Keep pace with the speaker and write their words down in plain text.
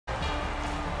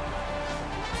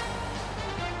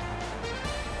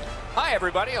Hi,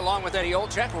 everybody. Along with Eddie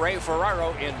Olczyk, Ray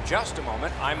Ferraro in just a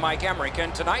moment. I'm Mike Emmerich,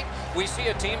 and tonight we see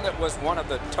a team that was one of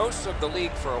the toasts of the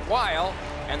league for a while,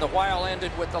 and the while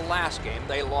ended with the last game.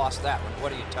 They lost that one.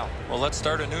 What do you tell them? Well, let's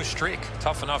start a new streak.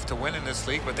 Tough enough to win in this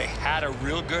league, but they had a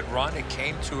real good run. It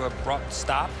came to an abrupt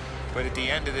stop. But at the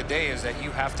end of the day is that you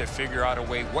have to figure out a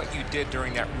way what you did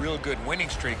during that real good winning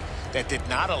streak that did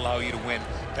not allow you to win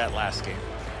that last game.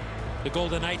 The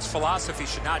Golden Knights' philosophy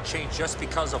should not change just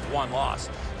because of one loss.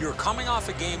 You're coming off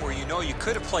a game where you know you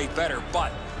could have played better,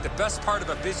 but the best part of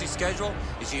a busy schedule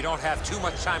is you don't have too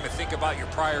much time to think about your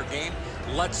prior game.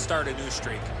 Let's start a new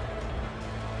streak.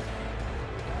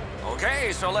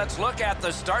 Okay, so let's look at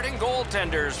the starting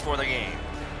goaltenders for the game.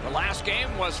 The last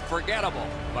game was forgettable,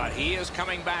 but he is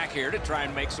coming back here to try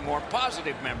and make some more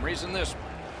positive memories in this one.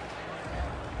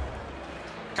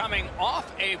 Coming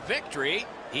off a victory,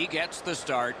 he gets the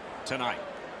start tonight.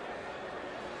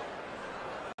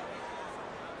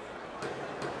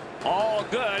 All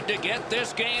good to get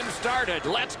this game started.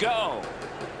 Let's go.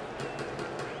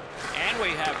 And we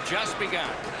have just begun.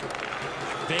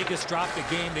 Vegas dropped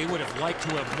the game they would have liked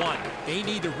to have won. They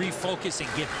need to refocus and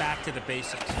get back to the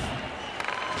basics.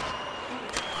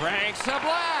 Cranks a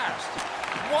blast.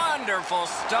 Wonderful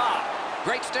stop.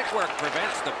 Great stick work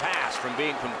prevents the pass from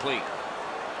being complete.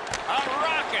 A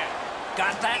rocket.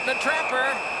 Got that in the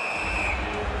trapper.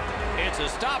 It's a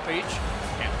stoppage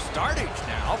and startage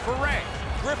now for Ray.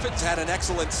 Griffin's had an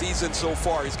excellent season so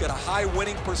far. He's got a high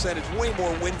winning percentage, way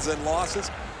more wins than losses.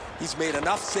 He's made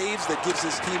enough saves that gives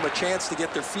his team a chance to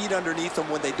get their feet underneath them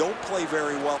when they don't play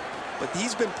very well. But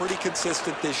he's been pretty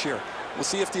consistent this year. We'll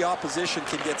see if the opposition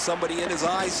can get somebody in his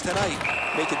eyes tonight,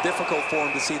 make it difficult for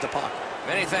him to see the puck.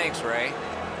 Many thanks, Ray.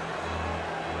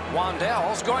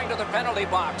 Wandell's going to the penalty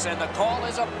box, and the call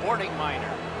is a boarding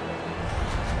minor.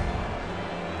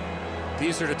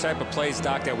 These are the type of plays,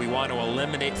 Doc, that we want to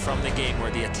eliminate from the game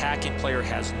where the attacking player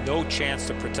has no chance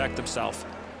to protect himself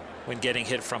when getting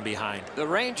hit from behind. The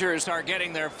Rangers are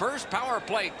getting their first power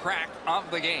play crack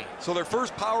of the game. So their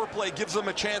first power play gives them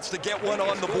a chance to get one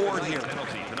on the board here.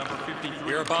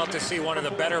 You're about to see one of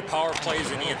the better power plays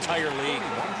in the entire league.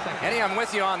 Eddie, I'm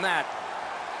with you on that.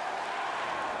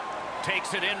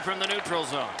 Takes it in from the neutral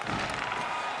zone.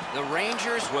 The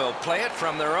Rangers will play it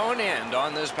from their own end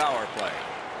on this power play.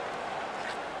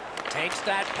 Takes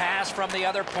that pass from the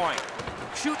other point.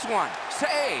 Shoots one.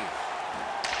 Save.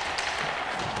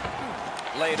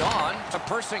 Laid on to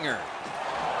Persinger.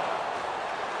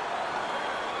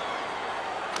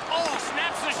 Oh,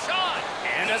 snaps the shot.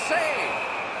 And a save.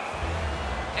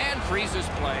 And freezes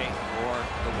play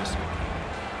for the whistle.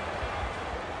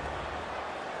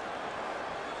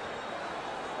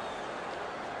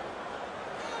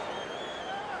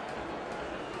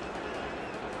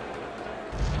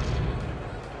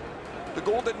 The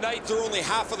Golden Knights are only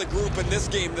half of the group in this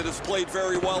game that has played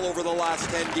very well over the last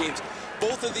 10 games.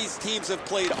 Both of these teams have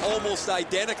played almost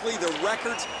identically. Their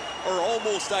records are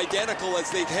almost identical as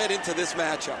they head into this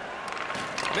matchup.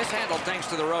 Mishandled thanks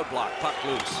to the roadblock. Puck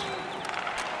loose.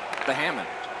 The Hammond.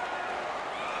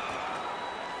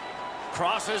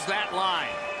 Crosses that line.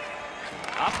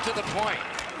 Up to the point.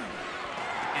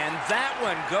 And that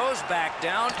one goes back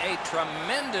down. A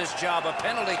tremendous job of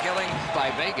penalty killing by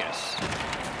Vegas.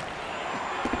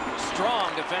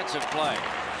 Strong defensive play.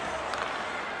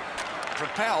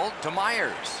 Propelled to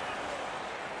Myers.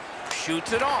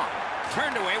 Shoots it on.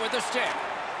 Turned away with the stick.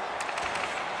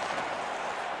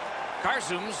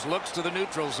 Carsums looks to the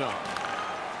neutral zone.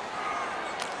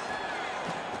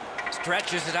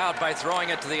 Stretches it out by throwing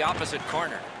it to the opposite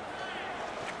corner.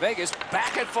 Vegas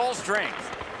back at full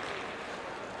strength.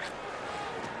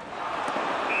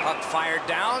 Puck fired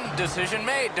down. Decision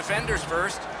made. Defenders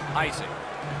first. Icing.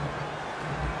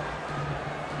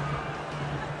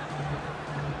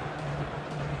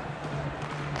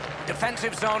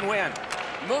 Defensive zone win.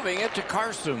 Moving it to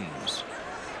Carsums.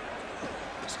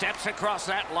 Steps across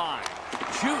that line.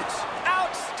 Shoots.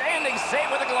 Outstanding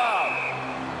save with a glove.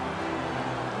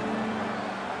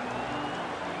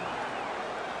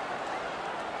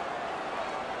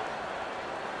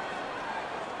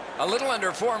 A little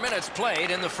under 4 minutes played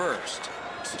in the first.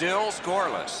 Still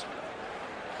scoreless.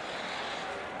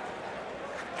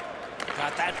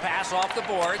 Got that pass off the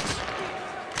boards.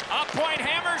 Up point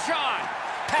hammer shot.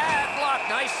 Pad block.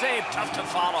 Nice save. Tough to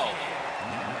follow.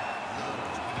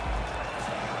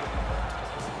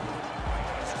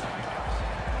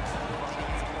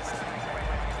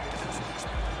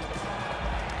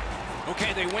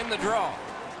 Okay, they win the draw.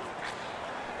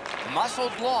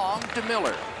 Muscled long to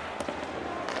Miller.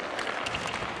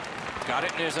 Got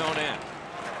it in his own end.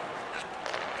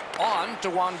 On to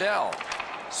Wandell.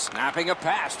 Snapping a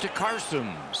pass to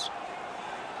Carsums.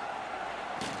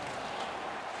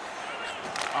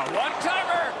 A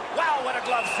one-timer. Wow, what a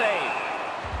glove save.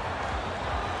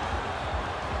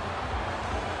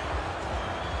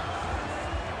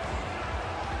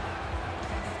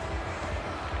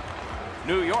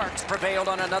 New York's prevailed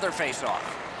on another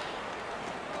face-off.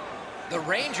 The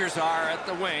Rangers are at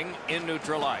the wing in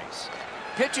neutral ice.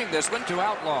 Pitching this one to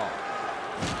Outlaw.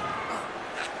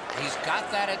 He's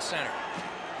got that at center.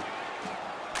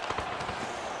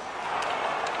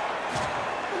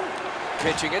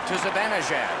 Pitching it to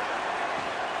Zibanejad.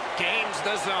 Gains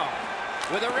the zone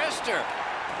with a wrister.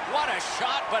 What a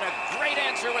shot, but a great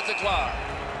answer with the glove.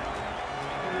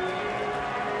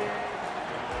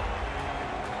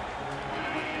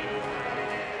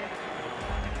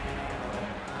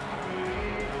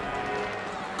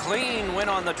 Clean win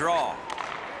on the draw.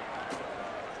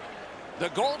 The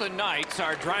Golden Knights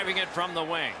are driving it from the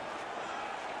wing.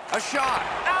 A shot.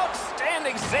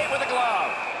 Outstanding save with a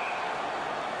glove.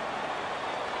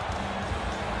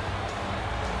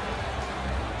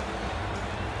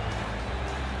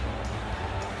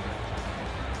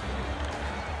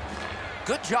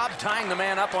 Good job tying the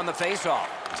man up on the faceoff.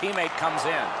 Teammate comes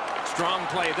in. Strong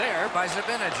play there by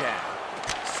Zibanejad.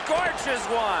 Scorches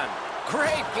one.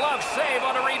 Great glove save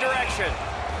on a redirection.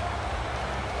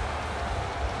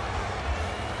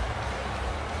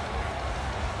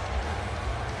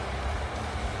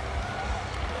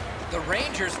 The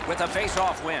Rangers with a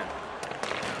face-off win.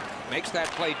 Makes that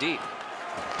play deep.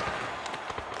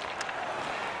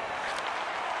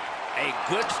 A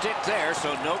good stick there,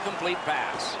 so no complete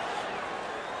pass.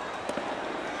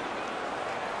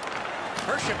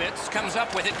 Hershevitz comes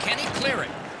up with it. Can he clear it?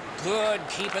 Good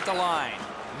keep at the line.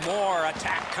 More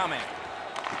attack coming.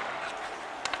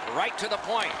 Right to the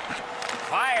point.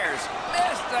 Fires.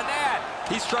 Missed the net.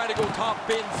 He's trying to go top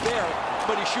bins there,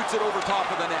 but he shoots it over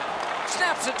top of the net.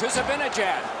 Snaps it to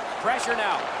Zibanejad. Pressure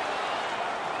now.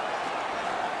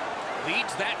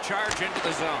 Leads that charge into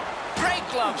the zone. Great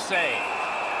glove save.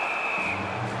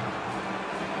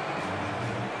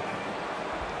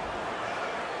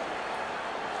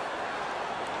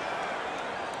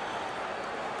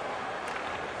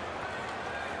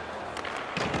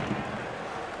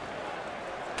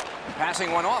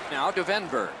 Passing one off now to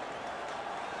Venberg.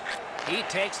 He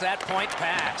takes that point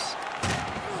pass.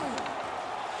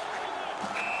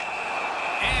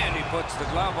 And he puts the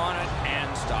glove on it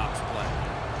and stops play.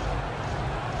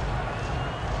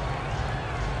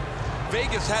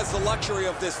 Vegas has the luxury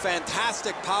of this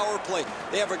fantastic power play.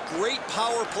 They have a great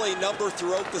power play number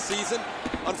throughout the season.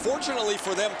 Unfortunately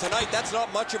for them tonight, that's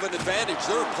not much of an advantage.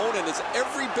 Their opponent is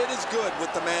every bit as good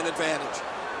with the man advantage.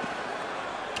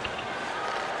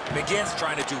 McGinn's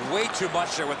trying to do way too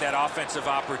much there with that offensive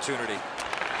opportunity.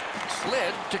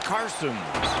 Slid to Carson.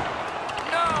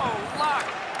 No luck.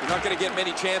 You're not going to get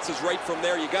many chances right from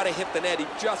there. You got to hit the net. He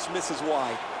just misses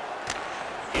wide.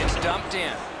 It's dumped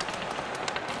in.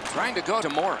 Trying to go to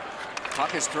Moore.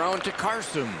 Puck is thrown to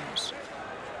Carsons.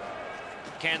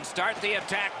 Can start the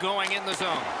attack going in the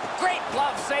zone. Great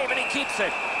glove save, and he keeps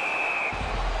it.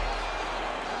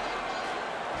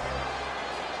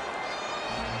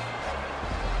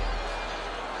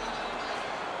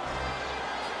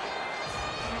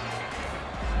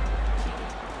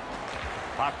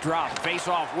 Puck drop, face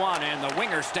off one, and the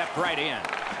winger stepped right in.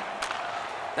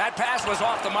 That pass was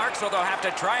off the mark, so they'll have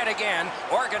to try it again,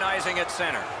 organizing at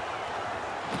center.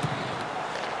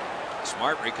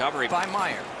 Smart recovery by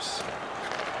Myers.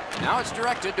 Now it's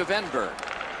directed to Venberg.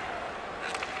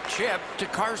 Chip to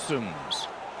Carsons.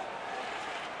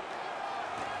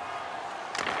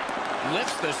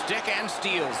 Lifts the stick and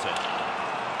steals it.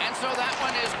 And so that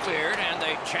one is cleared, and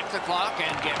they check the clock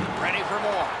and get ready for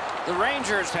more. The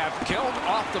Rangers have killed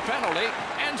off the penalty,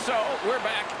 and so we're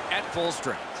back at full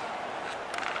strength.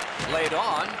 Laid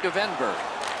on to Venberg.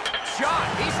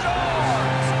 Shot, he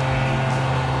scores!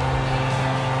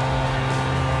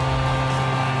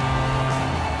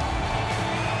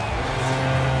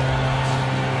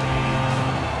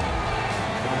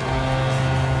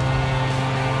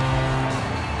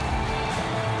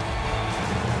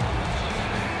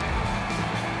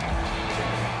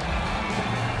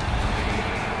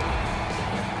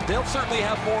 They'll certainly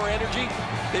have more energy.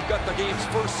 They've got the game's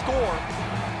first score,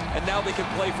 and now they can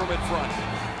play from in front.